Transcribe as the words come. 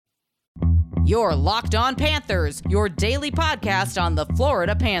You're Locked On Panthers, your daily podcast on the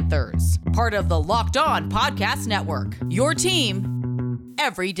Florida Panthers. Part of the Locked On Podcast Network, your team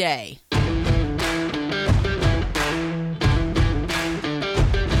every day.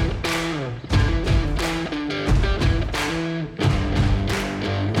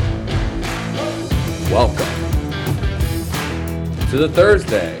 Welcome to the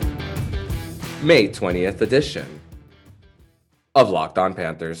Thursday, May 20th edition of Locked On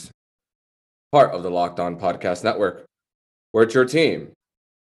Panthers, part of the Locked On Podcast Network, where it's your team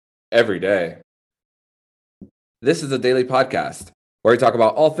every day. This is a daily podcast where we talk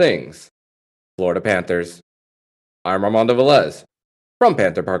about all things Florida Panthers. I'm Armando Velez from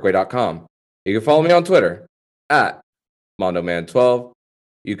PantherParkway.com. You can follow me on Twitter at MondoMan12.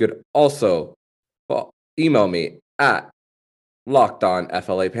 You could also email me at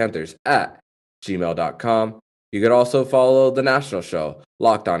lockedonflapanthers@gmail.com. You could also follow the national show,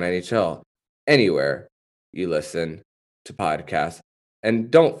 Locked On NHL, anywhere you listen to podcasts. And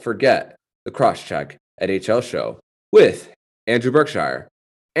don't forget the Crosscheck NHL show with Andrew Berkshire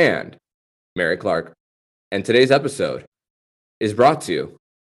and Mary Clark. And today's episode is brought to you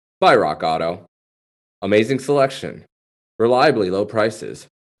by Rock Auto. Amazing selection, reliably low prices,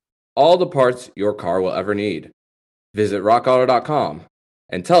 all the parts your car will ever need. Visit rockauto.com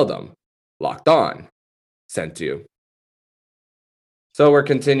and tell them Locked On sent you. So we're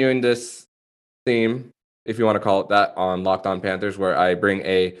continuing this theme, if you want to call it that, on Locked On Panthers, where I bring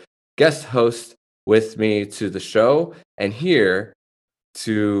a guest host with me to the show and here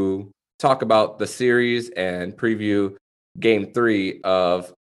to talk about the series and preview Game 3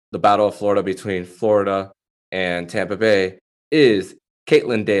 of the Battle of Florida between Florida and Tampa Bay is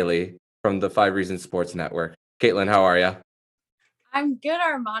Caitlin Daly from the 5 Reasons Sports Network. Caitlin, how are you? I'm good,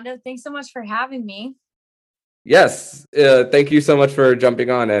 Armando. Thanks so much for having me. Yes, thank you so much for jumping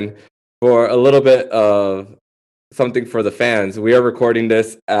on. And for a little bit of something for the fans, we are recording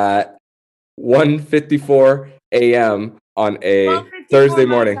this at 1:54 a.m. on a Thursday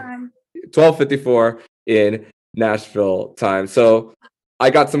morning, 12:54 in Nashville time. So I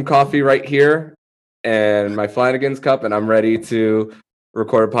got some coffee right here and my Flanagan's cup, and I'm ready to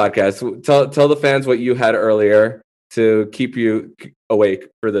record a podcast. Tell the fans what you had earlier to keep you awake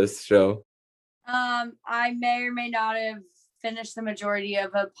for this show. I may or may not have finished the majority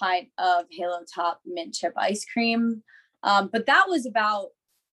of a pint of Halo Top mint chip ice cream. But that was about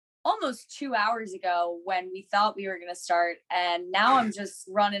almost 2 hours ago when we thought we were going to start. And now I'm just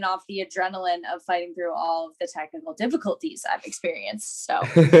running off the adrenaline of fighting through all of the technical difficulties I've experienced. So,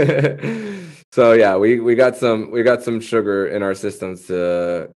 so yeah, we got some sugar in our systems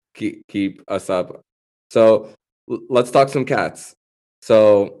to keep us up. So let's talk some cats.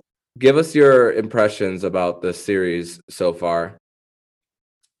 So give us your impressions about the series so far.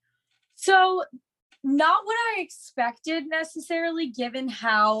 So not what I expected necessarily, given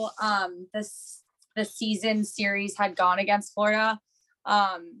how the season series had gone against Florida.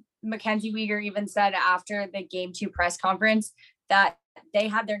 Mackenzie Weegar even said after the Game 2 press conference that they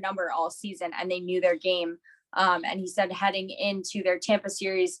had their number all season and they knew their game. And he said heading into their Tampa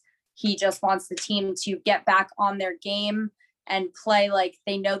series, he just wants the team to get back on their game and play like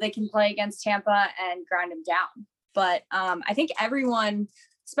they know they can play against Tampa and grind them down. But I think everyone,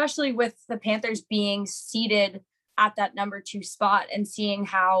 especially with the Panthers being seated at that number 2 spot and seeing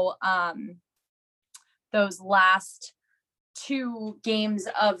how those last 2 games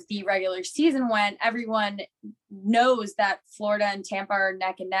of the regular season went, everyone knows that Florida and Tampa are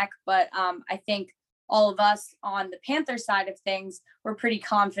neck and neck. But I think all of us on the Panther side of things were pretty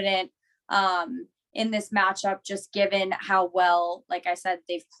confident in this matchup, just given how well, like I said,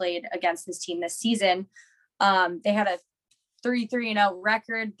 they've played against this team this season. They had a 3-3-0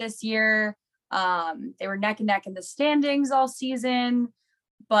 record this year. They were neck and neck in the standings all season.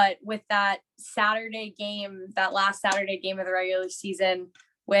 But with that Saturday game, that last Saturday game of the regular season,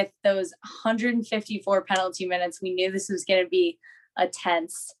 with those 154 penalty minutes, we knew this was going to be a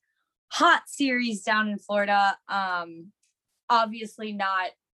tense, hot series down in Florida. Obviously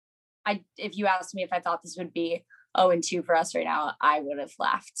not. If you asked me if I thought this would be 0-2 for us right now, I would have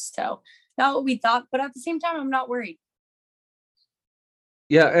laughed. So not what we thought, but at the same time, I'm not worried.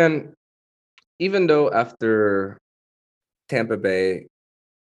 Yeah, and even though after Tampa Bay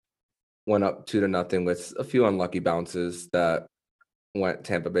went up 2-0 with a few unlucky bounces that went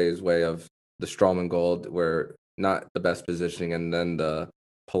Tampa Bay's way of the Strawman goal, where not the best positioning, and then the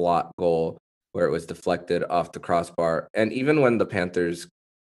Palat goal where it was deflected off the crossbar. And even when the Panthers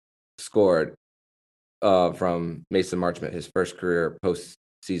scored from Mason Marchment, his first career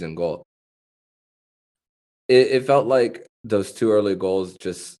postseason goal, it felt like those 2 early goals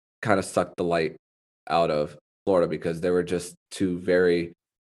just kind of sucked the light out of Florida because they were just two very,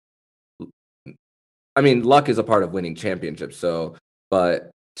 I mean, luck is a part of winning championships. So, but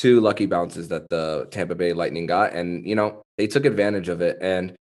two lucky bounces that the Tampa Bay Lightning got, and they took advantage of it.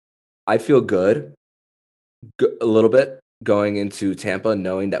 And I feel good a little bit going into Tampa,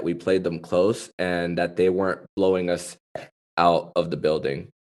 knowing that we played them close and that they weren't blowing us out of the building.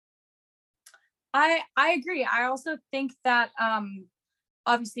 I agree. I also think that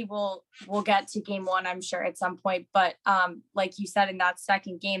obviously we'll get to game one, I'm sure, at some point, but like you said, in that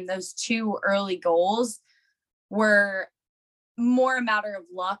second game, those two early goals were more a matter of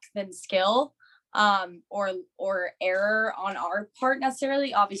luck than skill, or error on our part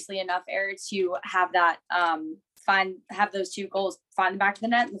necessarily. Obviously enough error to have that have those two goals find the back of the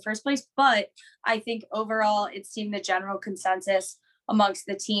net in the first place. But I think overall it seemed the general consensus amongst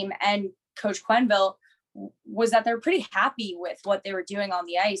the team and Coach Quenneville was that they're pretty happy with what they were doing on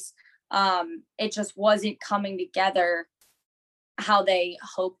the ice. It just wasn't coming together how they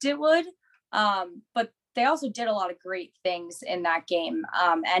hoped it would. But they also did a lot of great things in that game.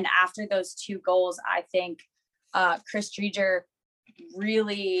 And after those two goals, I think Chris Driedger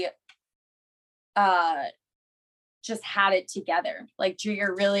really just had it together. Like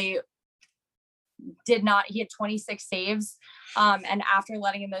Driedger really he had 26 saves. And after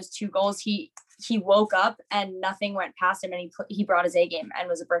letting in those two goals, he woke up and nothing went past him, and he brought his A game and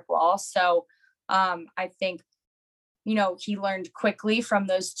was a brick wall. So I think, he learned quickly from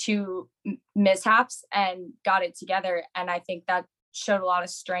those two mishaps and got it together. And I think that showed a lot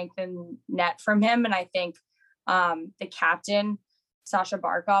of strength in net from him. And I think the captain, Sasha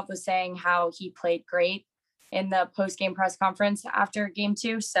Barkov, was saying how he played great in the post-game press conference after game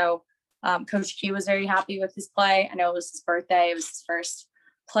two. So Coach Q was very happy with his play. I know it was his birthday. It was his first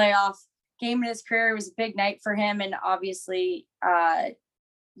playoff game in his career. It was a big night for him. And obviously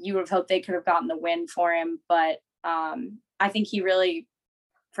you would have hoped they could have gotten the win for him. But I think he really,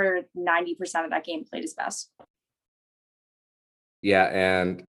 for 90% of that game, played his best. Yeah,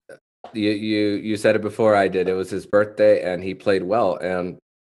 and you said it before I did. It was his birthday, and he played well. And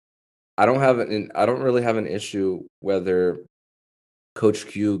I don't really have an issue whether Coach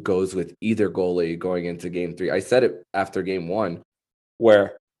Q goes with either goalie going into game 3. I said it after game 1,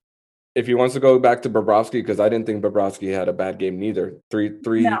 where if he wants to go back to Bobrovsky, because I didn't think Bobrovsky had a bad game neither.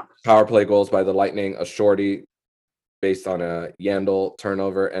 Three power play goals by the Lightning, a shorty based on a Yandel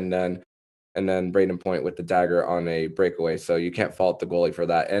turnover, and then Braden Point with the dagger on a breakaway. So you can't fault the goalie for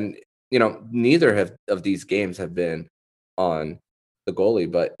that. And neither of these games have been on the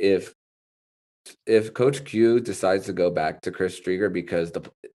goalie. But if Coach Q decides to go back to Chris Driedger, because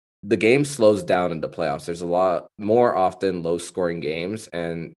the game slows down in the playoffs. There's a lot more often low-scoring games,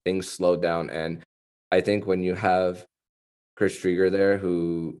 and things slow down. And I think when you have Chris Driedger there,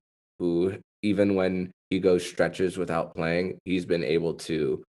 who even when he goes stretches without playing, he's been able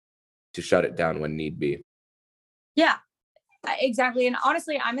to shut it down when need be. Yeah, exactly. And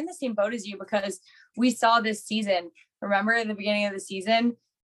honestly, I'm in the same boat as you, because we saw this season. Remember at the beginning of the season,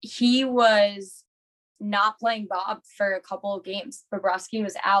 he was not playing Bob for a couple of games. Bobrovsky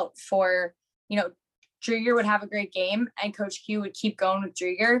was out for, Driedger would have a great game and Coach Q would keep going with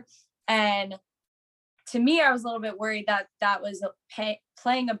Driedger. And to me, I was a little bit worried that was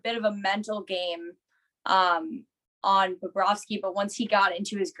playing a bit of a mental game on Bobrovsky. But once he got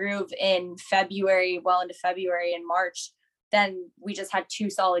into his groove in February, well into February and March, then we just had 2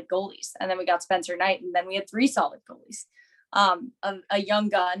 solid goalies. And then we got Spencer Knight, and then we had 3 solid goalies. A young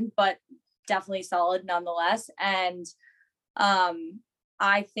gun, but definitely solid nonetheless. And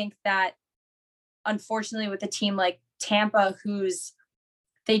I think that unfortunately with a team like Tampa,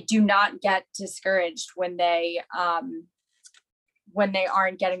 they do not get discouraged when they aren't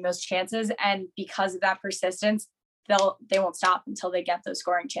getting those chances, and because of that persistence, they won't stop until they get those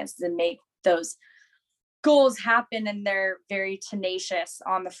scoring chances and make those goals happen. And they're very tenacious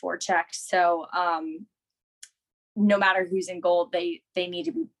on the forecheck. So no matter who's in goal, they need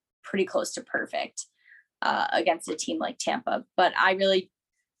to be pretty close to perfect against a team like Tampa. But I really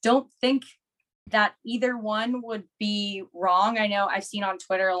don't think that either one would be wrong. I know I've seen on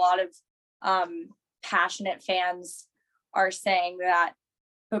Twitter a lot of passionate fans are saying that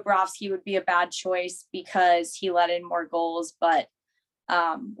Bobrovsky would be a bad choice because he let in more goals, but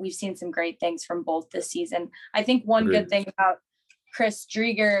we've seen some great things from both this season. I think one good thing about Chris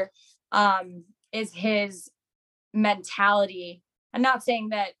Driedger is his mentality. I'm not saying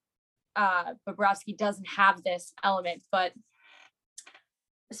that Bobrovsky doesn't have this element, but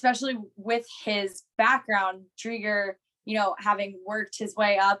especially with his background, Driedger, having worked his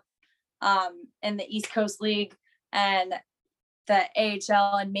way up in the East Coast League and the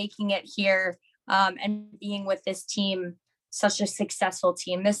AHL and making it here, and being with this team, such a successful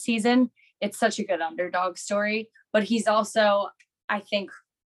team this season. It's such a good underdog story, but he's also, I think,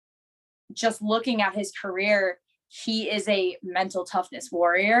 just looking at his career, he is a mental toughness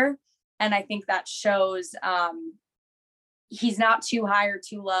warrior. And I think that shows, he's not too high or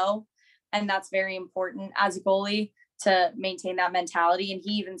too low. And that's very important as a goalie, to maintain that mentality. And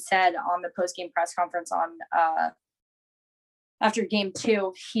he even said on the post-game press conference on, after game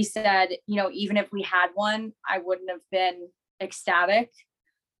 2, he said, even if we had won, I wouldn't have been ecstatic.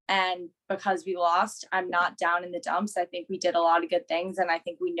 And because we lost, I'm not down in the dumps. I think we did a lot of good things, and I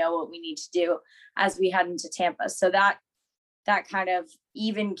think we know what we need to do as we head into Tampa. So that kind of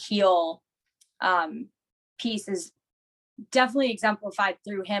even keel piece is definitely exemplified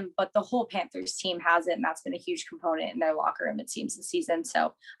through him, but the whole Panthers team has it, and that's been a huge component in their locker room, it seems, this season.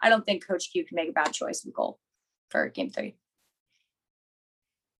 So I don't think Coach Q can make a bad choice with goal for game 3.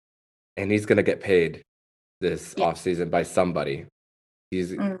 And he's going to get paid this offseason by somebody.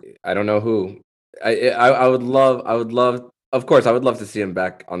 I don't know who. I would love, of course, I would love to see him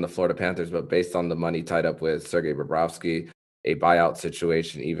back on the Florida Panthers, but based on the money tied up with Sergei Bobrovsky, a buyout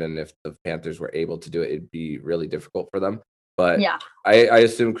situation, even if the Panthers were able to do it, it'd be really difficult for them. But yeah, I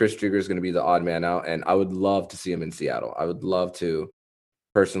assume Chris Driedger is going to be the odd man out, and I would love to see him in Seattle. I would love to,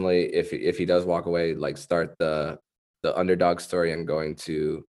 personally, if he does walk away, like start the underdog story and going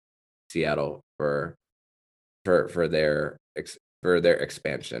to Seattle for their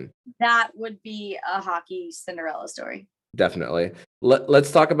expansion. That would be a hockey Cinderella story. Definitely.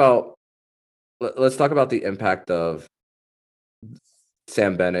 Let's talk about the impact of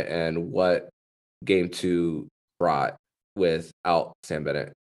Sam Bennett and what game 2 brought without Sam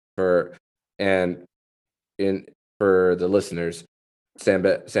Bennett. For the listeners, Sam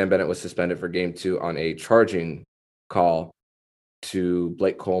Bennett was suspended for game 2 on a charging call to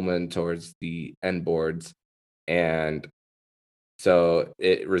Blake Coleman towards the end boards, and so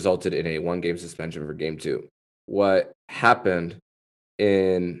it resulted in a 1-game suspension for game 2. What happened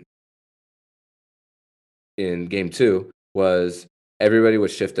in game 2 was everybody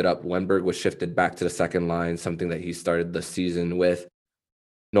was shifted up. Wenberg was shifted back to the second line, something that he started the season with.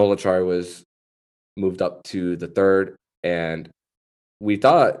 Noel Acciari was moved up to the third, and we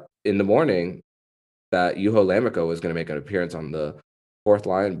thought in the morning that Juho Lammikko was going to make an appearance on the fourth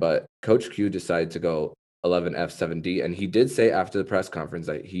line, but Coach Q decided to go 11F7D, and he did say after the press conference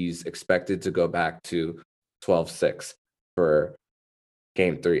that he's expected to go back to 12-6 for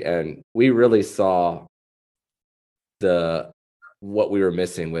game 3, and we really saw what we were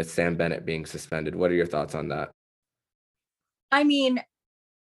missing with Sam Bennett being suspended. What are your thoughts on that? I mean,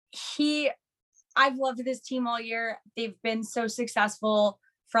 I've loved this team all year. They've been so successful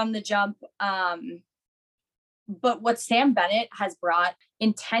from the jump. But what Sam Bennett has brought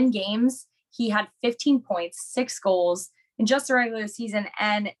in 10 games, he had 15 points, 6 goals in just the regular season.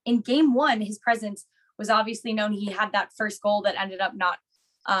 And in game 1, his presence was obviously known. He had that first goal that ended up not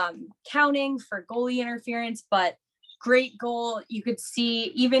counting for goalie interference, but great goal. You could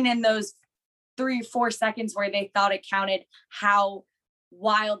see even in those 3 or 4 seconds where they thought it counted, how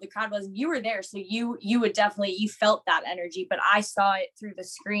wild the crowd was. You were there, so you would definitely, you felt that energy, but I saw it through the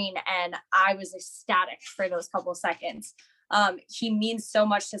screen and I was ecstatic for those couple seconds. He means so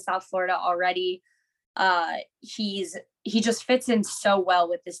much to South Florida already. He just fits in so well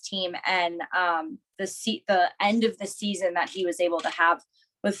with this team, and the end of the season that he was able to have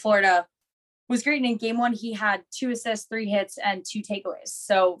with Florida was great. And in game 1, he had 2 assists, 3 hits, and 2 takeaways.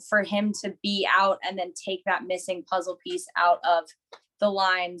 So for him to be out and then take that missing puzzle piece out of the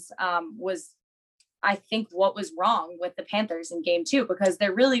lines was, I think, what was wrong with the Panthers in game 2, because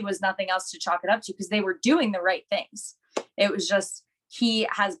there really was nothing else to chalk it up to, because they were doing the right things. It was just, he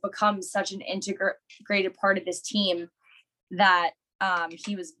has become such an integrated part of this team that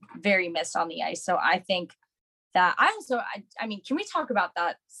he was very missed on the ice. So I think that I mean, can we talk about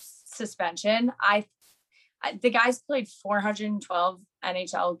that suspension? The guy's played 412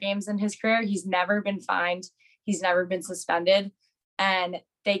 NHL games in his career. He's never been fined. He's never been suspended. And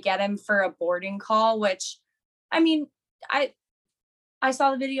they get him for a boarding call, which, I mean, I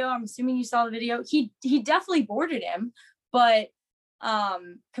saw the video. I'm assuming you saw the video. He definitely boarded him, but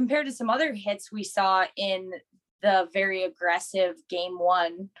compared to some other hits we saw in the very aggressive game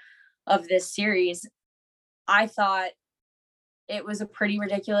 1 of this series, I thought it was a pretty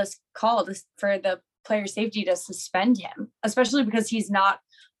ridiculous call for the player safety to suspend him, especially because he's not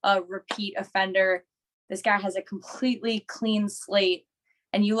a repeat offender. This guy has a completely clean slate.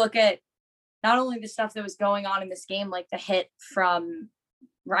 And you look at not only the stuff that was going on in this game, like the hit from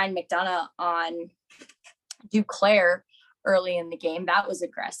Ryan McDonagh on Duclair, early in the game. That was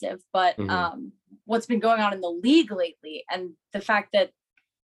aggressive. But Mm-hmm. what's been going on in the league lately, and the fact that,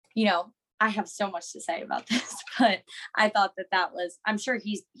 I have so much to say about this, but I thought that was, I'm sure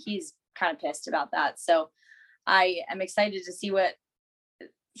he's kind of pissed about that. So I am excited to see what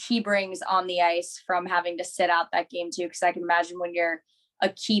he brings on the ice from having to sit out that game too. Cause I can imagine when you're a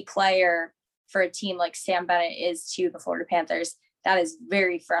key player for a team like Sam Bennett is to the Florida Panthers, that is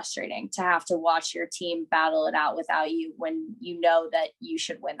very frustrating to have to watch your team battle it out without you when you know that you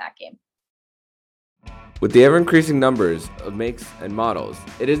should win that game. With the ever-increasing numbers of makes and models,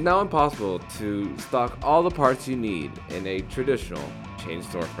 it is now impossible to stock all the parts you need in a traditional chain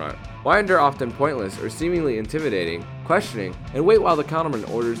storefront. Why endure often pointless or seemingly intimidating questioning and wait while the counterman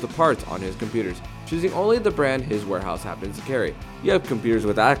orders the parts on his computers, choosing only the brand his warehouse happens to carry? You have computers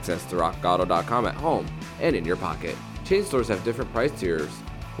with access to rockauto.com at home and in your pocket. Chain stores have different price tiers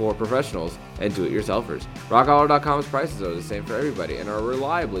for professionals and do-it-yourselfers. rockauto.com's prices are the same for everybody and are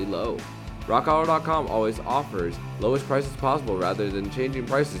reliably low. RockAuto.com always offers lowest prices possible rather than changing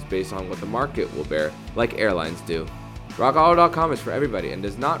prices based on what the market will bear, like airlines do. RockAuto.com is for everybody and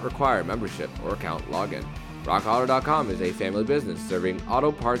does not require membership or account login. RockAuto.com is a family business serving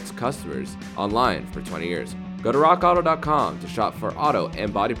auto parts customers online for 20 years. Go to RockAuto.com to shop for auto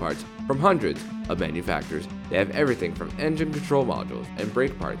and body parts from hundreds of manufacturers. They have everything from engine control modules and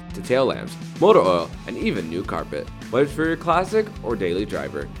brake parts to tail lamps, motor oil, and even new carpet. Whether it's for your classic or daily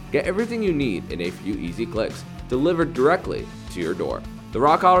driver, get everything you need in a few easy clicks, delivered directly to your door. The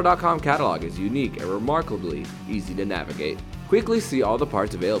RockAuto.com catalog is unique and remarkably easy to navigate. Quickly see all the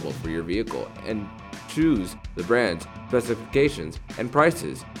parts available for your vehicle and choose the brands, specifications, and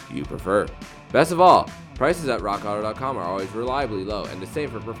prices you prefer. Best of all, prices at RockAuto.com are always reliably low and the same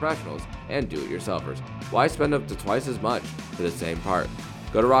for professionals and do-it-yourselfers. Why spend up to twice as much for the same part?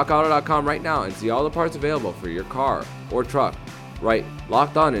 Go to RockAuto.com right now and see all the parts available for your car or truck. Right,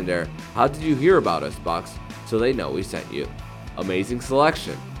 locked on in there. How did you hear about us box so they know we sent you. Amazing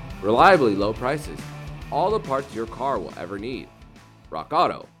selection, reliably low prices, all the parts your car will ever need.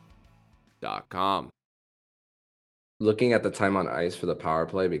 RockAuto.com. Looking at the time on ice for the power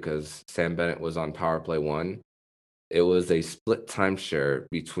play, because Sam Bennett was on power play 1, it was a split timeshare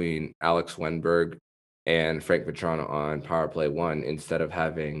between Alex Wenberg and Frank Vetrano on power play 1 instead of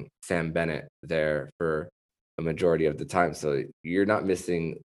having Sam Bennett there for a majority of the time. So you're not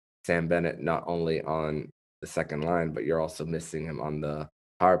missing Sam Bennett not only on the second line, but you're also missing him on the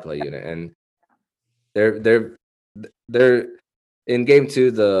power play unit. And they're in game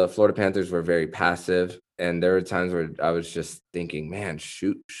 2, the Florida Panthers were very passive. And there were times where I was just thinking, man,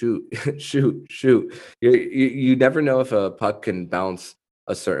 shoot, shoot. You never know if a puck can bounce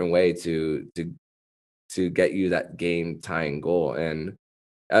a certain way to get you that game tying goal. And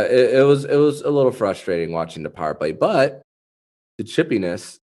it was a little frustrating watching the power play, but the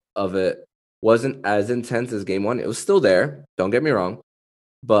chippiness of it wasn't as intense as game 1. It was still there. Don't get me wrong,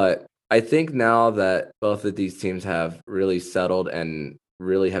 but I think now that both of these teams have really settled and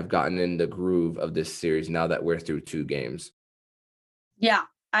really have gotten in the groove of this series now that we're through 2 games. Yeah,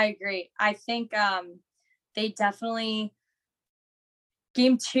 I agree. I think they definitely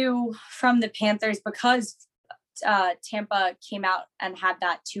game 2 from the Panthers, because Tampa came out and had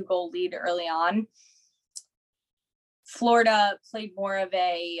that 2-goal lead early on. Florida played more of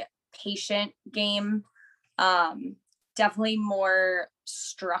a patient game, definitely more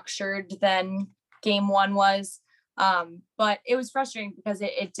structured than game 1 was. But it was frustrating because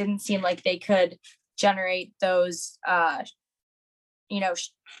it didn't seem like they could generate those,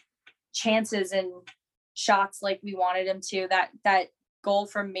 chances and shots like we wanted them to. That goal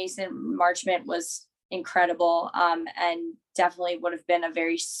from Mason Marchment was incredible, and definitely would have been a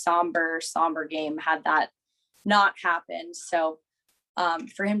very somber game had that not happened. So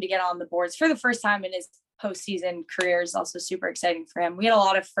for him to get on the boards for the first time in his postseason career is also super exciting for him. We had a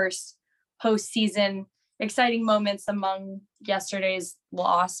lot of first postseason exciting moments among yesterday's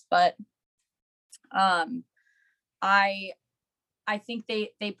loss, but I think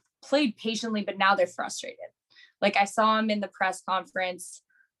they played patiently, but now they're frustrated. Like I saw him in the press conference.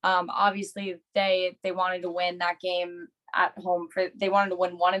 Obviously they wanted to win that game at home. They wanted to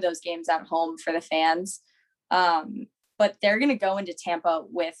win one of those games at home for the fans. But they're going to go into Tampa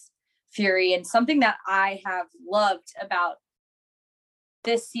with fury. And something that I have loved about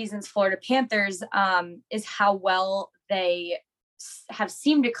this season's Florida Panthers is how well they have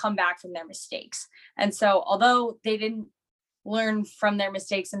seemed to come back from their mistakes. And so although they didn't learn from their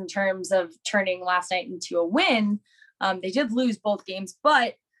mistakes in terms of turning last night into a win, they did lose both games.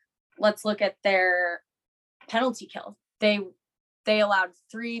 But let's look at their penalty kill. They they allowed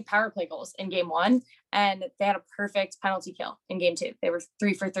 3 power play goals in game 1, and they had a perfect penalty kill in game 2. They were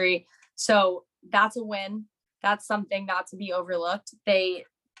 3 for 3. So that's a win. That's something not to be overlooked.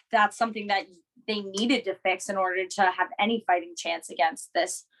 That's something that they needed to fix in order to have any fighting chance against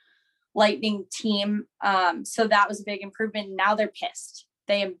this Lightning team. So that was a big improvement. Now they're pissed.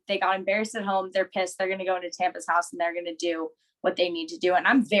 They got embarrassed at home. They're pissed. They're going to go into Tampa's house and they're going to do what they need to do. And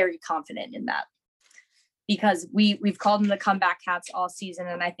I'm very confident in that, because we've called them the comeback cats all season.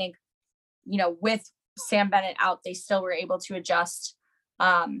 And I think, with Sam Bennett out, they still were able to adjust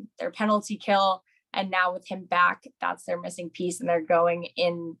their penalty kill. And now with him back, that's their missing piece. And they're going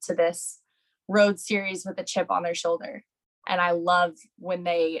into this road series with a chip on their shoulder. And I love when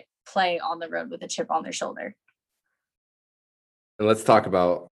they play on the road with a chip on their shoulder. And let's talk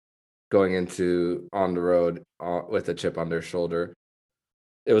about going into on the road with a chip on their shoulder.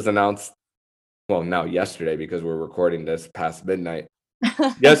 It was announced, well, now yesterday, because we're recording this past midnight.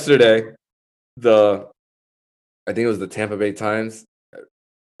 Yesterday, I think it was the Tampa Bay Times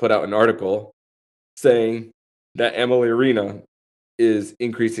put out an article saying that Amalie Arena is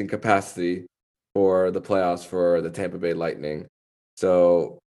increasing capacity for the playoffs for the Tampa Bay Lightning.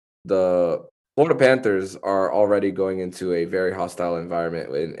 So the Florida Panthers are already going into a very hostile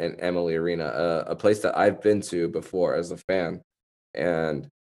environment in Amalie Arena, a place that I've been to before as a fan. And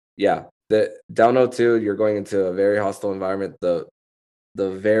yeah, down 0-2, you're going into a very hostile environment. The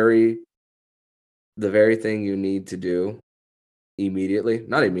very thing you need to do immediately,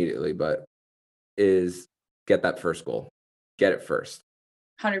 not immediately, but is get that first goal. Get it first.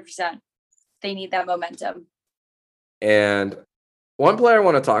 100%. They need that momentum. And one player I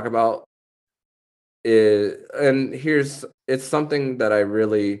want to talk about it's something that I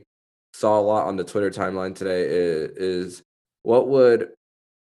really saw a lot on the Twitter timeline today is what would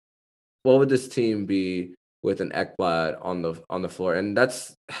this team be with an Ekblad on the floor? And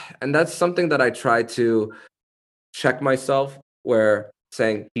that's something that I try to check myself, where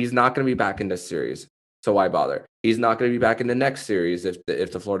saying he's not going to be back in this series, so why bother? He's not going to be back in the next series if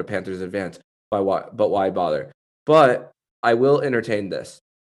the Florida Panthers advance. But why bother? But I will entertain this.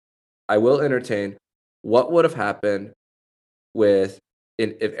 I will entertain what would have happened if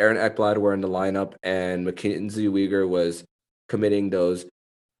Aaron Ekblad were in the lineup and Mackenzie Weegar was committing those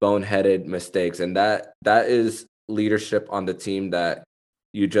boneheaded mistakes. And that is leadership on the team that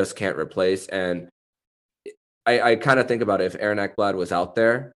you just can't replace. And I kind of think about it, if Aaron Ekblad was out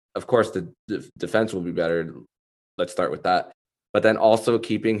there, of course the defense will be better. Let's start with that. But then also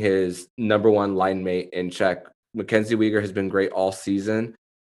keeping his number one line mate in check. Mackenzie Weegar has been great all season,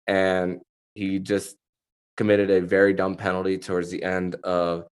 and he just committed a very dumb penalty towards the end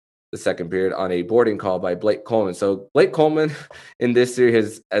of the second period on a boarding call by Blake Coleman. So Blake Coleman in this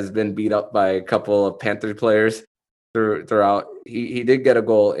series has been beat up by a couple of Panther players throughout. He did get a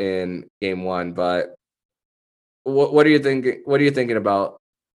goal in game 1, but what are you thinking? What are you thinking about?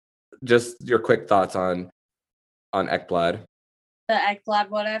 Just your quick thoughts on Ekblad. The Ekblad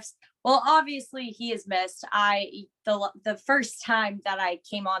what ifs. Well, obviously he is missed. The first time that I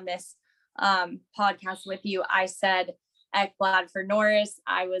came on this podcast with you, I said Ekblad for Norris.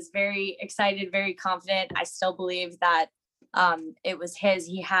 I was very excited, very confident. I still believe that it was his.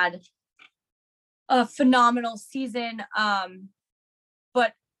 He had a phenomenal season.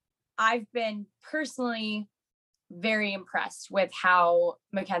 But I've been personally very impressed with how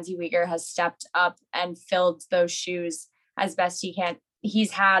Mackenzie Weegar has stepped up and filled those shoes as best he can.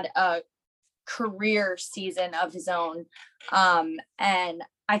 He's had a career season of his own. And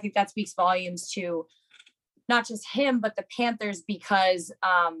I think that speaks volumes to not just him, but the Panthers, because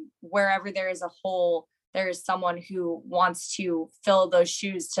wherever there is a hole, there is someone who wants to fill those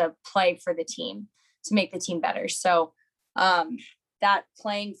shoes to play for the team, to make the team better. So that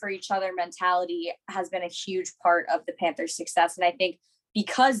playing for each other mentality has been a huge part of the Panthers' success. And I think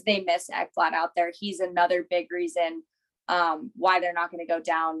because they miss Ekblad out there, he's another big reason why they're not going to go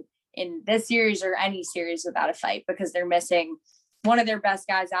down in this series or any series without a fight, because they're missing one of their best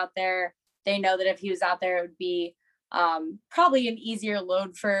guys out there. They know that if he was out there, it would be probably an easier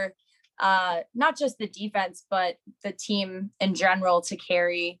load for not just the defense, but the team in general to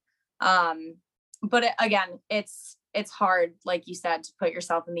carry. But again, it's hard, like you said, to put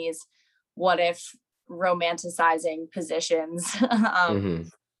yourself in these what if romanticizing positions.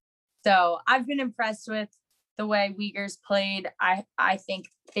 So I've been impressed with the way Weegar's played. I think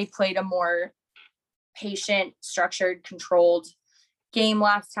they played a more patient, structured, controlled game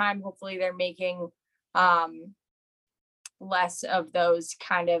last time. Hopefully they're making less of those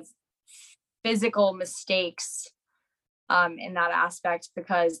kind of physical mistakes in that aspect,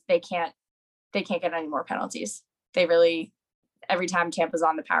 because they can't get any more penalties. They really, every time Tampa's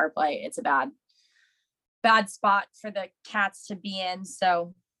on the power play, it's a bad spot for the Cats to be in.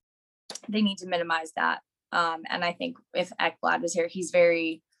 So they need to minimize that. And I think if Ekblad was here, he's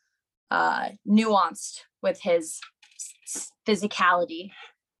very nuanced with his physicality.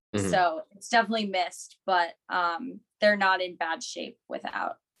 Mm-hmm. So it's definitely missed, but they're not in bad shape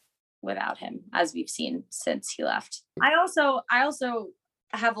without him, as we've seen since he left. I also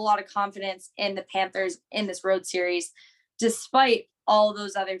have a lot of confidence in the Panthers in this road series, despite all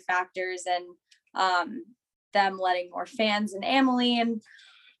those other factors and them letting more fans in Amalie and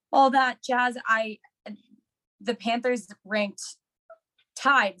all that jazz. The Panthers ranked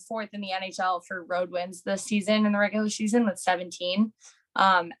tied 4th in the NHL for road wins this season in the regular season with 17.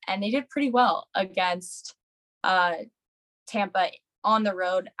 And they did pretty well against Tampa on the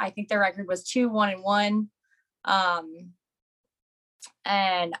road. I think their record was 2-1-1.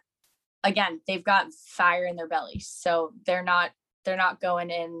 And again, they've got fire in their belly. So they're not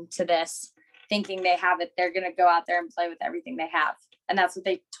going into this thinking they have it. They're going to go out there and play with everything they have. And that's what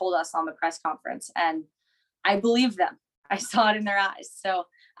they told us on the press conference. And I believe them. I saw it in their eyes. So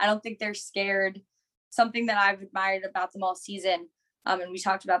I don't think they're scared. Something that I've admired about them all season, and we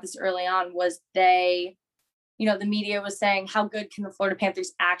talked about this early on, was the media was saying, how good can the Florida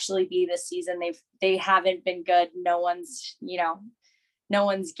Panthers actually be this season? They haven't been good. No one's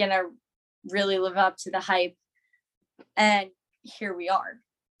gonna really live up to the hype. And here we are,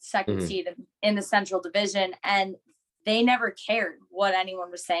 second seed in the Central Division, and they never cared what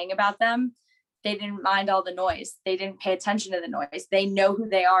anyone was saying about them. They didn't mind all the noise. They didn't pay attention to the noise. They know who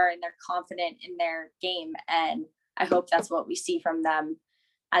they are and they're confident in their game. And I hope that's what we see from them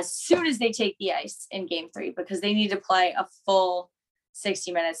as soon as they take the ice in Game 3, because they need to play a full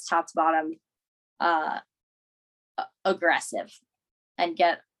 60 minutes, top to bottom, aggressive, and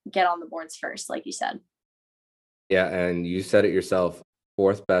get on the boards first, like you said. Yeah, and you said it yourself,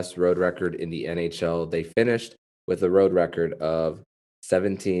 4th best road record in the NHL. They finished with a road record of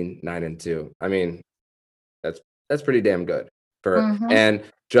 17-9-2. I mean, that's pretty damn good and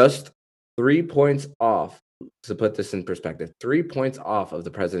just 3 points off. To put this in perspective, 3 points off of the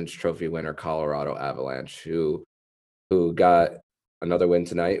President's Trophy winner Colorado Avalanche, who got another win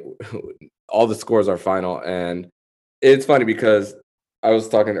tonight. All the scores are final, and it's funny because I was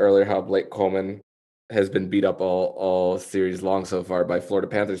talking earlier how Blake Coleman has been beat up all series long so far by Florida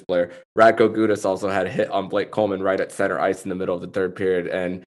Panthers player. Radko Gudas also had a hit on Blake Coleman right at center ice in the middle of the third period,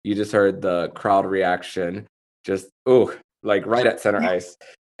 and you just heard the crowd reaction, just like right at center ice.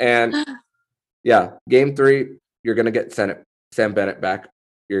 And yeah, Game 3, you're gonna get Sam Bennett back.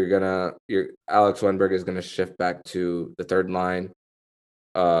 Alex Wenberg is gonna shift back to the third line,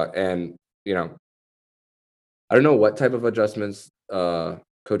 and I don't know what type of adjustments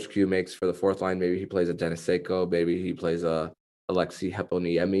Coach Q makes for the fourth line. Maybe he plays a Denis Seiko. Maybe he plays a Alexei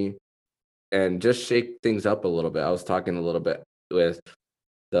Heponiemi, and just shake things up a little bit. I was talking a little bit with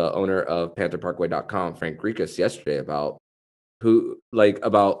the owner of PantherParkway.com, Frank Grikas, yesterday about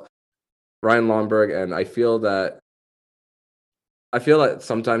Ryan Lomberg, and I feel that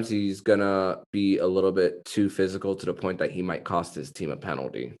sometimes he's gonna be a little bit too physical to the point that he might cost his team a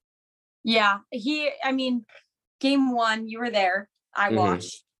penalty. Yeah, Game 1, you were there. I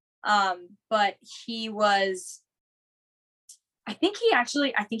watched. But he was, I think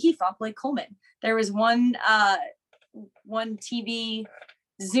he fought Blake Coleman. There was one TV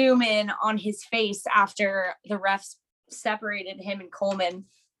zoom in on his face after the refs separated him and Coleman,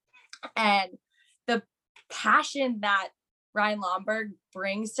 and the passion that Ryan Lomberg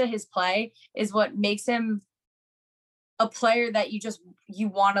brings to his play is what makes him a player that you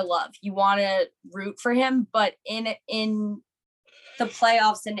want to love. You want to root for him, but in the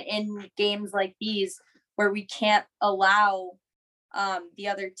playoffs and in games like these where we can't allow the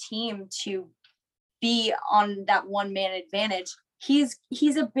other team to be on that one man advantage, he's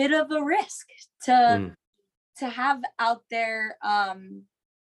a bit of a risk to have out there,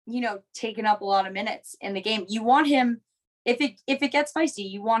 taking up a lot of minutes in the game. You want him, if it gets feisty,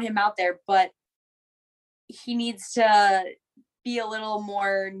 you want him out there, but he needs to be a little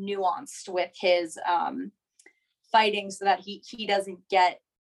more nuanced with his fighting so that he doesn't get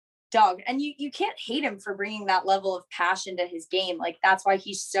dogged. And you can't hate him for bringing that level of passion to his game. Like that's why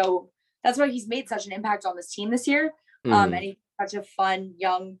he's made such an impact on this team this year. And he's such a fun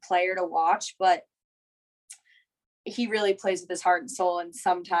young player to watch, but he really plays with his heart and soul. And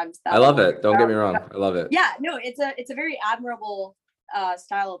sometimes I love it. Don't get me wrong. I love it. Yeah, no, it's a very admirable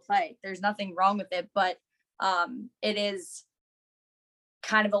style of play. There's nothing wrong with it, but it is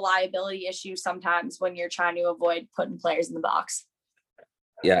kind of a liability issue sometimes when you're trying to avoid putting players in the box.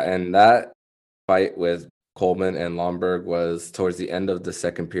 Yeah, and that fight with Coleman and Lomberg was towards the end of the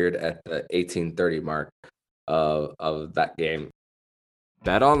second period at the 18:30 mark of that game.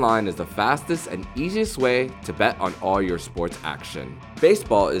 BetOnline is the fastest and easiest way to bet on all your sports action.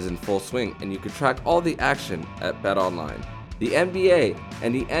 Baseball is in full swing, and you can track all the action at BetOnline. The NBA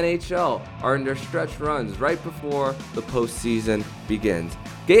and the NHL are in their stretch runs right before the postseason begins.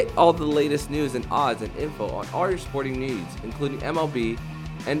 Get all the latest news and odds and info on all your sporting needs, including MLB,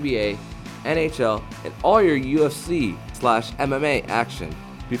 NBA, NHL, and all your UFC/MMA action.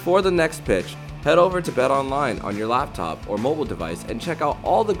 Before the next pitch, head over to BetOnline on your laptop or mobile device and check out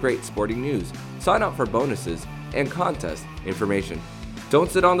all the great sporting news. Sign up for bonuses and contest information. Don't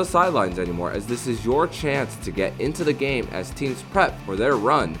sit on the sidelines anymore, as this is your chance to get into the game as teams prep for their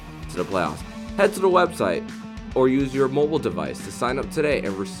run to the playoffs. Head to the website or use your mobile device to sign up today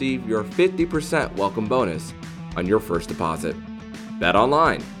and receive your 50% welcome bonus on your first deposit.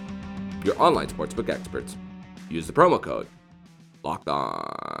 BetOnline, your online sportsbook experts. Use the promo code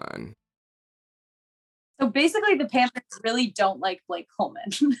LOCKEDON. So basically, the Panthers really don't like Blake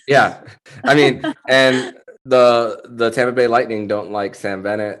Coleman. Yeah, I mean, and the Tampa Bay Lightning don't like Sam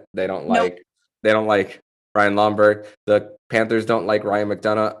Bennett. They don't like Ryan Lomberg. The Panthers don't like Ryan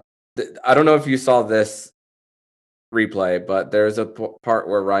McDonough. I don't know if you saw this replay, but there's a part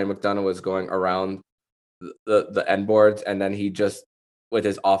where Ryan McDonough was going around the end boards, and then he just, with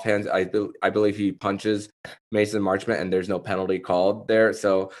his offhands, I believe he punches Mason Marchment, and there's no penalty called there.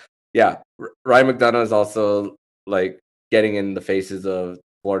 So yeah, Ryan McDonough is also like getting in the faces of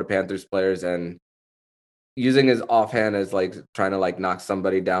Florida Panthers players and using his offhand as like trying to like knock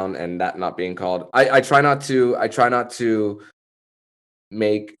somebody down, and that not being called. I try not to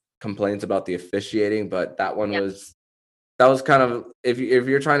make complaints about the officiating, but that one was kind of, if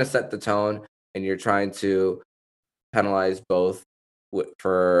you're trying to set the tone and you're trying to penalize both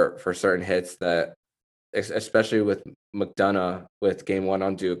for certain hits, that especially with McDonough with game 1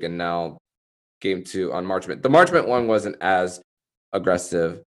 on Duke and now game 2 on Marchment. The Marchment one wasn't as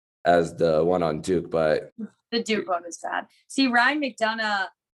aggressive as the one on Duke, but the Duke one was bad. See, Ryan McDonough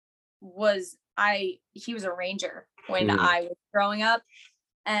he was a Ranger when I was growing up,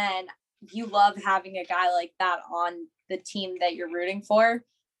 and you love having a guy like that on the team that you're rooting for.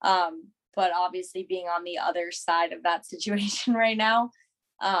 But obviously being on the other side of that situation right now,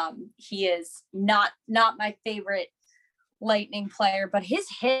 he is not my favorite Lightning player, but his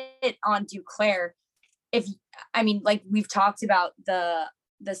hit on Duclair, like we've talked about the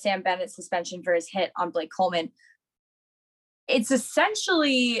Sam Bennett suspension for his hit on Blake Coleman, it's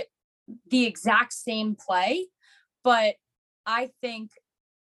essentially the exact same play, but I think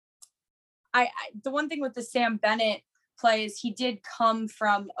the one thing with the Sam Bennett play is he did come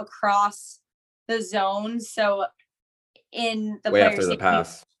from across the zone, so in the way after the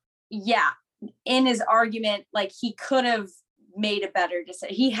pass. Yeah, in his argument, like he could have made a better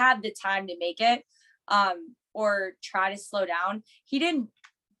decision. He had the time to make it, or try to slow down. He didn't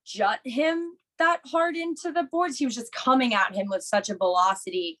jut him that hard into the boards. He was just coming at him with such a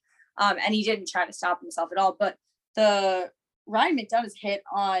velocity, and he didn't try to stop himself at all. But the Ryan McDonough's hit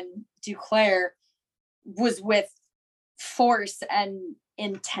on Duclair was with force and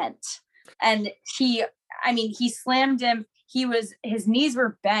intent, and he slammed him. His knees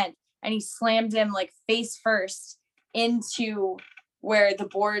were bent, and he slammed him like face first into where the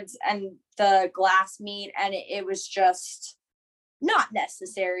boards and the glass meet, and it was just not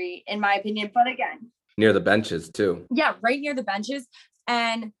necessary in my opinion. But again, near the benches too. Yeah, right near the benches.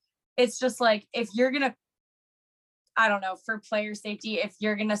 And it's just like, if you're gonna, I don't know, for player safety, if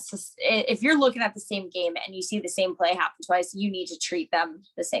you're looking at the same game and you see the same play happen twice, you need to treat them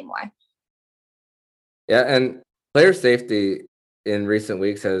the same way. Yeah, and player safety in recent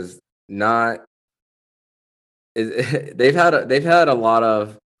weeks has not. They've had a lot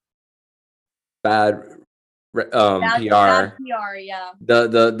of bad PR. Bad PR, yeah.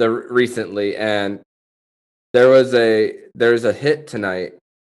 The recently, and there's a hit tonight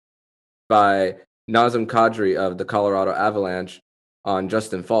by Nazem Kadri of the Colorado Avalanche on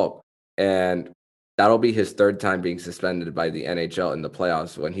Justin Falk, and that'll be his third time being suspended by the NHL in the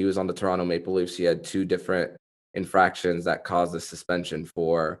playoffs. When he was on the Toronto Maple Leafs, he had 2 different infractions that caused the suspension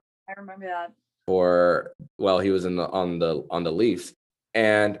for. I remember that. He was on the Leafs,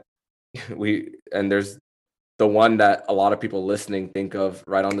 and there's the one that a lot of people listening think of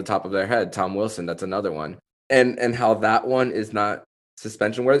right on the top of their head, Tom Wilson. That's another one, and how that one is not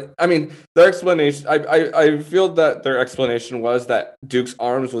suspension worthy. I mean, their explanation, I feel that their explanation was that Duke's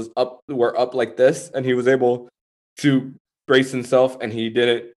arms were up like this, and he was able to brace himself, and he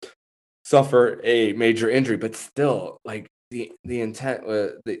didn't suffer a major injury. But still, like the intent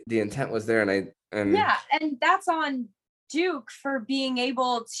was there, and And yeah, and that's on Duke for being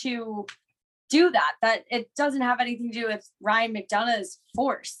able to do that. That it doesn't have anything to do with Ryan McDonough's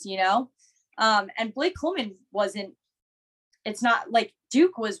force, you know? And Blake Coleman wasn't, it's not like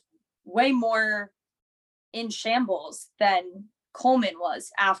Duke was way more in shambles than Coleman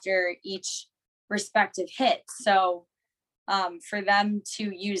was after each respective hit. So for them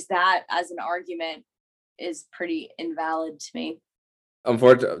to use that as an argument is pretty invalid to me.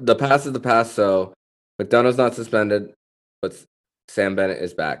 unfortunately, the past is the past. So McDonough's not suspended, but Sam Bennett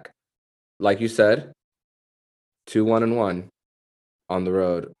is back. Like you said, 2-1-1 on the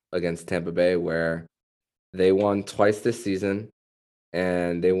road against Tampa Bay, where they won twice this season,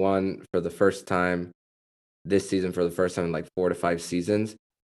 and they won for the first time this season, for the first time in like 4 to 5 seasons.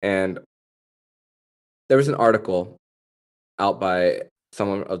 And there was an article out by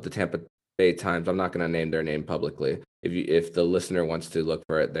someone of the Tampa Bay Times. I'm not going to name their name publicly. If the listener wants to look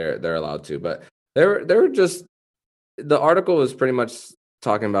for it, they're allowed to. But they were just, the article was pretty much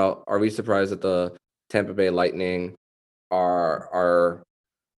talking about, are we surprised that the Tampa Bay Lightning are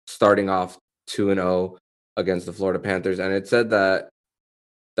starting off 2-0 against the Florida Panthers? And it said that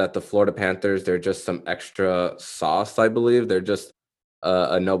the Florida Panthers, they're just some extra sauce, I believe. They're just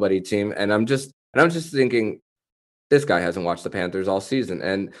a nobody team. And I'm just thinking, this guy hasn't watched the Panthers all season.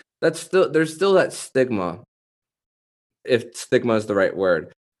 And there's still that stigma, if stigma is the right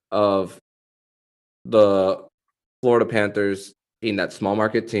word, of the Florida Panthers being that small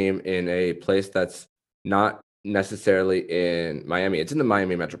market team in a place that's not necessarily in Miami. It's in the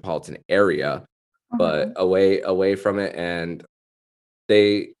Miami metropolitan area, but away from it. And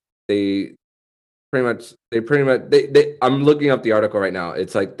they pretty much I'm looking up the article right now.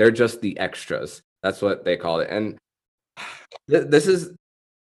 It's like they're just the extras. That's what they call it. And this is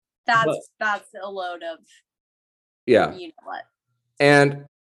that's a load of, yeah. You know what? And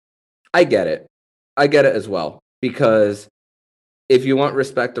I get it as well, because if you want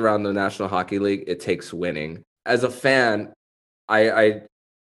respect around the National Hockey League, it takes winning. As a fan, I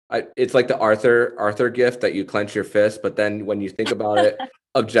it's like the Arthur gift that you clench your fist, but then when you think about it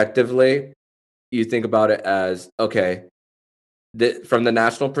objectively, you think about it as, okay, from the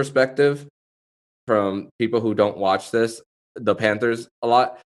national perspective, from people who don't watch the Panthers a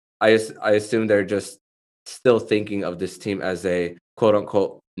lot, I assume they're just still thinking of this team as a quote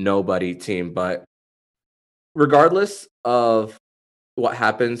unquote nobody team. But regardless of what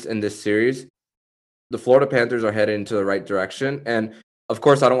happens in this series, the Florida Panthers are headed into the right direction. And of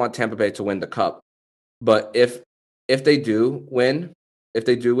course, I don't want Tampa Bay to win the cup, but if they do win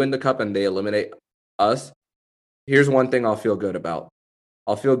the cup and they eliminate us, here's one thing I'll feel good about.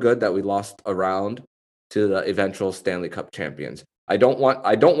 I'll feel good that we lost a round to the eventual Stanley Cup champions. I don't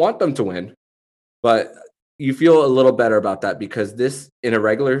want them to win, but you feel a little better about that, because this, in a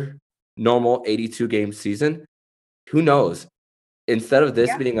regular, normal 82 game season, who knows? Instead of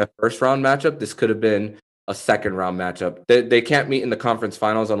this being a first round matchup, this could have been a second round matchup. They can't meet in the conference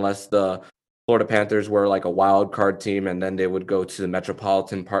finals unless the Florida Panthers were like a wild card team, and then they would go to the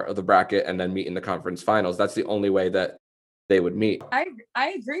metropolitan part of the bracket and then meet in the conference finals. That's the only way that they would meet. I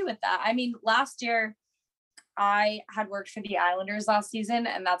agree with that. I mean, last year I had worked for the Islanders last season,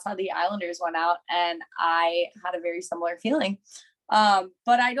 and that's how the Islanders went out, and I had a very similar feeling. But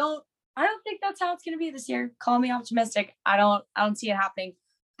I don't think that's how it's going to be this year. Call me optimistic. I don't see it happening.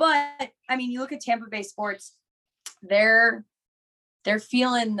 But I mean, you look at Tampa Bay sports, they're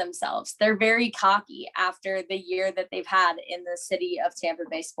feeling themselves. They're very cocky after the year that they've had in the city of Tampa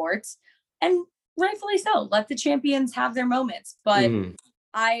Bay sports, and rightfully so. Let the champions have their moments. But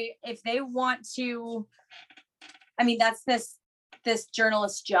if they want to, I mean, that's this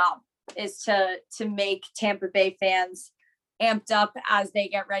journalist's job, is to make Tampa Bay fans amped up as they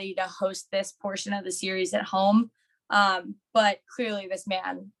get ready to host this portion of the series at home. But clearly this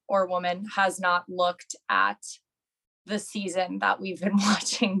man or woman has not looked at the season that we've been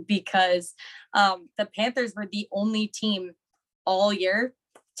watching, because the Panthers were the only team all year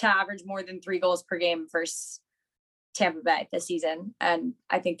to average more than 3 goals per game versus Tampa Bay this season. And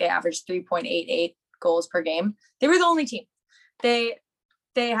I think they averaged 3.88 goals per game. They were the only team. They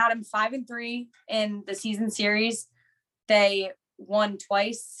had them 5-3 in the season series. They won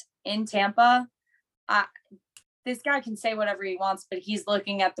twice in Tampa. This guy can say whatever he wants, but he's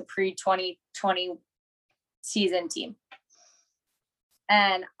looking at the pre-2020 season team.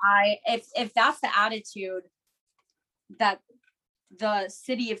 And if that's the attitude that the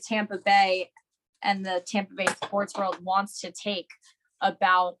city of Tampa Bay and the Tampa Bay sports world wants to take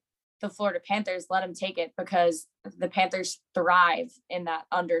about the Florida Panthers, let them take it, because the Panthers thrive in that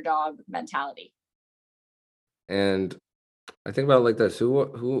underdog mentality. And I think about it like this: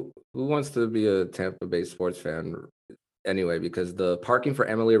 who wants to be a Tampa Bay sports fan anyway? Because the parking for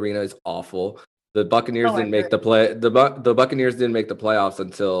Emily Arena is awful. The Buccaneers Oh, I didn't make agree. the play. The Buccaneers didn't make the playoffs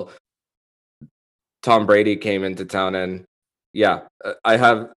until Tom Brady came into town. And yeah,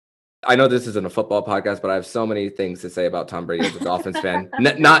 I know this isn't a football podcast, but I have so many things to say about Tom Brady as a Dolphins fan.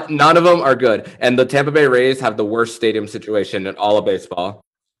 None of them are good. And the Tampa Bay Rays have the worst stadium situation in all of baseball.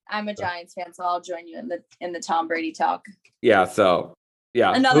 I'm a Giants fan, so I'll join you in the Tom Brady talk. Yeah. So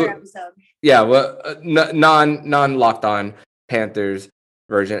yeah, Another episode. Yeah. Well, non locked on Panthers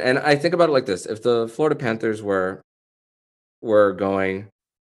version. And I think about it like this: if the Florida Panthers were going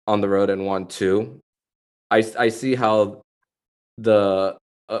on the road and won two, I see how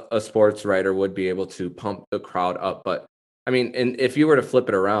a sports writer would be able to pump the crowd up. But I mean, and if you were to flip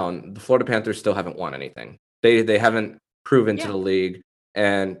it around, the Florida Panthers still haven't won anything. They haven't proven to the league,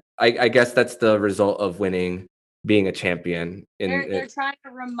 and I guess that's the result of winning, being a champion. They're trying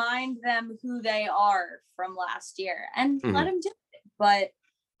to remind them who they are from last year and let them do it. But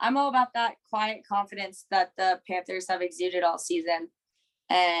I'm all about that quiet confidence that the Panthers have exuded all season,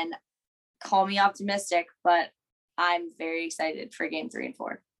 and call me optimistic, but I'm very excited for game 3 and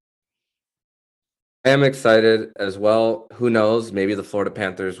 4. I am excited as well. Who knows? Maybe the Florida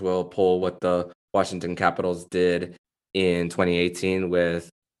Panthers will pull what the Washington Capitals did in 2018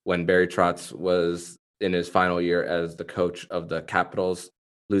 when Barry Trotz was in his final year as the coach of the Capitals,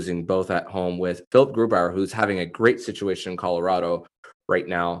 losing both at home with Philip Grubauer, who's having a great situation in Colorado right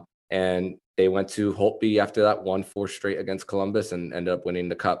now. And they went to Holtby after that, won 4 straight against Columbus and ended up winning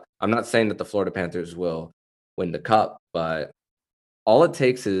the cup. I'm not saying that the Florida Panthers will win the cup, but all it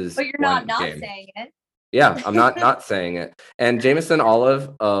takes is But you're one not game. saying it. Yeah, I'm not saying it. And Jameson Olive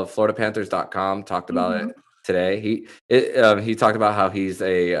of FloridaPanthers.com talked about it today. He talked about how he's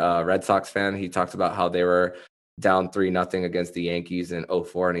a Red Sox fan. He talked about how they were down 3-0 against the Yankees in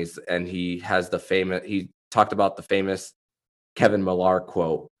 2004, and he talked about the famous Kevin Millar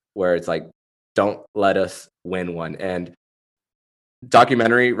quote where it's like, "Don't let us win one." And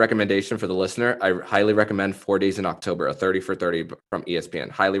documentary recommendation for the listener, I highly recommend 4 Days in October, a 30 for 30 from ESPN.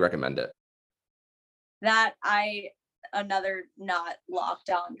 Highly recommend it. That another not locked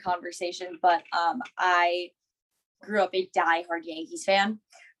on conversation, but I grew up a diehard Yankees fan,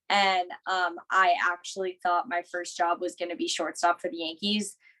 and I actually thought my first job was going to be shortstop for the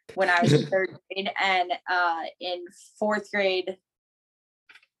Yankees when I was in 3rd grade, and in 4th grade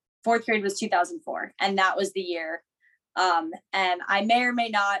was 2004, and that was the year. And I may or may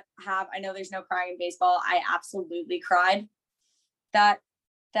not have. I know there's no crying in baseball. I absolutely cried that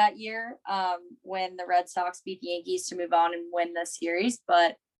year when the Red Sox beat the Yankees to move on and win the series.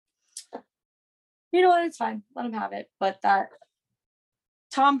 But you know what? It's fine. Let them have it. But that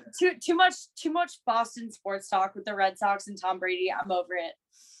too much Boston sports talk with the Red Sox and Tom Brady. I'm over it.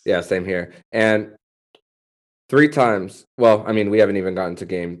 Yeah, same here. And 3 times. Well, I mean, we haven't even gotten to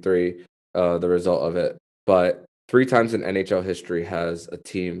game 3, the result of it. But 3 times in NHL history has a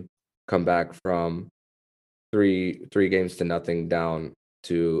team come back from 3 games to nothing down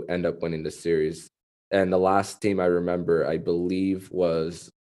to end up winning the series. And the last team I remember, I believe, was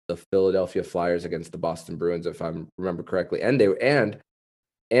the Philadelphia Flyers against the Boston Bruins, if I remember correctly. And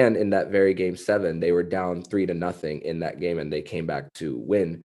in that very game 7, they were down 3-0 in that game, and they came back to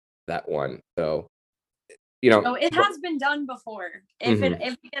win that one. So, it has been done before if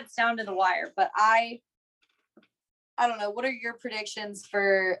it gets down to the wire. But I don't know. What are your predictions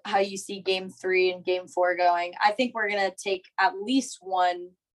for how you see game 3 and game 4 going? I think we're going to take at least one,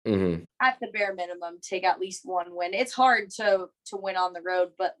 at the bare minimum, take at least one win. It's hard to win on the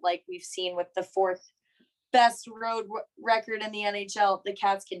road, but like we've seen with the 4th best road record in the NHL, the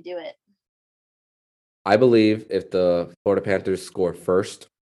Cats can do it. I believe if the Florida Panthers score first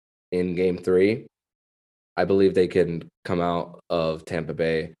in game 3, I believe they can come out of Tampa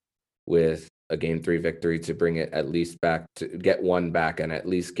Bay with a game 3 victory to bring it at least back, to get one back and at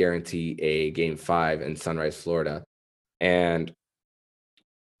least guarantee a game 5 in Sunrise, Florida. And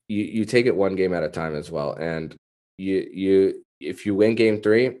you take it one game at a time as well. And if you win game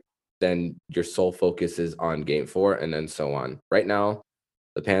 3, then your sole focus is on game 4 and then so on. Right now,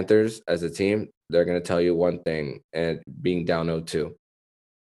 the Panthers as a team, they're going to tell you one thing, and being down 0-2.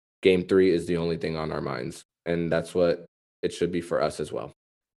 Game 3 is the only thing on our minds. And that's what it should be for us as well.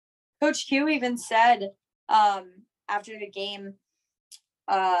 Coach Q even said after the game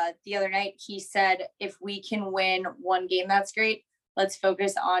the other night, he said, if we can win one game, that's great. Let's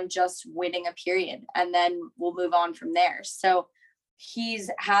focus on just winning a period, and then we'll move on from there. So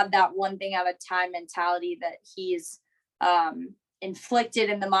he's had that one thing at a time mentality that he's inflicted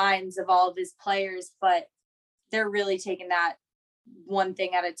in the minds of all of his players. But they're really taking that one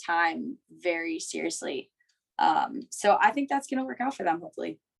thing at a time very seriously. So I think that's going to work out for them,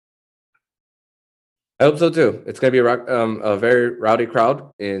 hopefully. I hope so too. It's going to be a very rowdy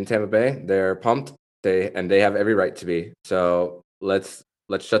crowd in Tampa Bay. They're pumped. They have every right to be. So let's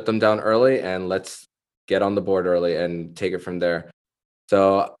shut them down early and let's get on the board early and take it from there.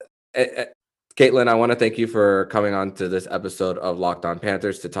 So, Caitlin, I want to thank you for coming on to this episode of Locked On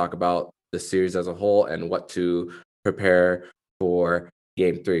Panthers to talk about the series as a whole and what to prepare for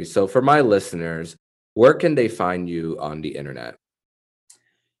Game 3. So for my listeners, where can they find you on the internet?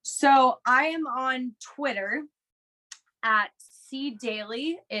 So I am on Twitter at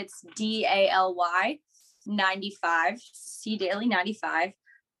CDaily. It's DALY 95, CDaily 95.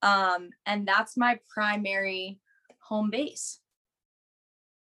 And that's my primary home base.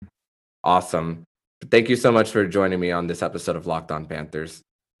 Awesome. Thank you so much for joining me on this episode of Locked On Panthers.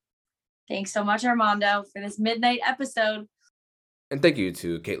 Thanks so much, Armando, for this midnight episode. And thank you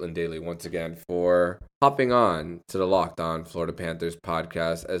to Caitlin Daly once again for hopping on to the Locked On Florida Panthers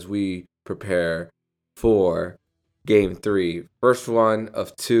podcast as we prepare for Game 3. First one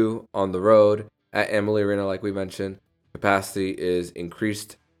of 2 on the road at Amalie Arena, like we mentioned. Capacity is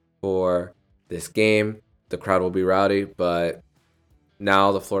increased for this game. The crowd will be rowdy, but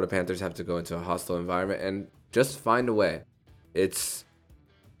now the Florida Panthers have to go into a hostile environment and just find a way. It's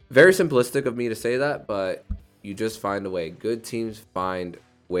very simplistic of me to say that, but you just find a way. Good teams find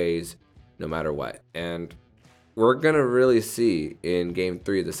ways no matter what. And we're going to really see in Game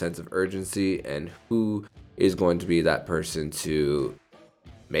 3 the sense of urgency and who is going to be that person to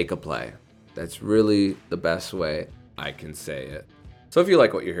make a play. That's really the best way I can say it. So if you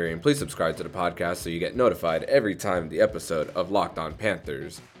like what you're hearing, please subscribe to the podcast so you get notified every time the episode of Locked On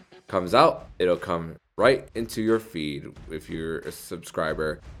Panthers comes out. It'll come right into your feed if you're a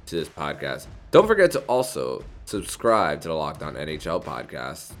subscriber to this podcast. Don't forget to also subscribe to the Locked On NHL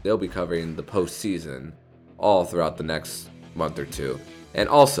podcast. They'll be covering the postseason all throughout the next month or two. And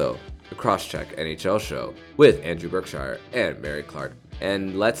also the Crosscheck NHL show with Andrew Berkshire and Mary Clark.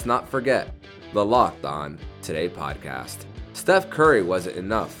 And let's not forget the Locked On Today podcast. Steph Curry wasn't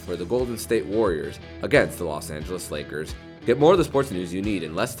enough for the Golden State Warriors against the Los Angeles Lakers. Get more of the sports news you need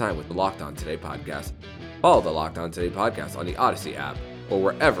in less time with the Locked On Today podcast. Follow the Locked On Today podcast on the Odyssey app or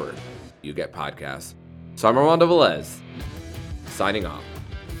wherever you get podcasts. So I'm Armando Velez, signing off.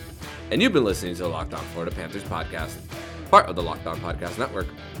 And you've been listening to the Locked On Florida Panthers podcast, part of the Locked On Podcast Network.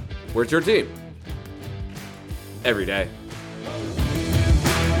 Where's your team? Every day.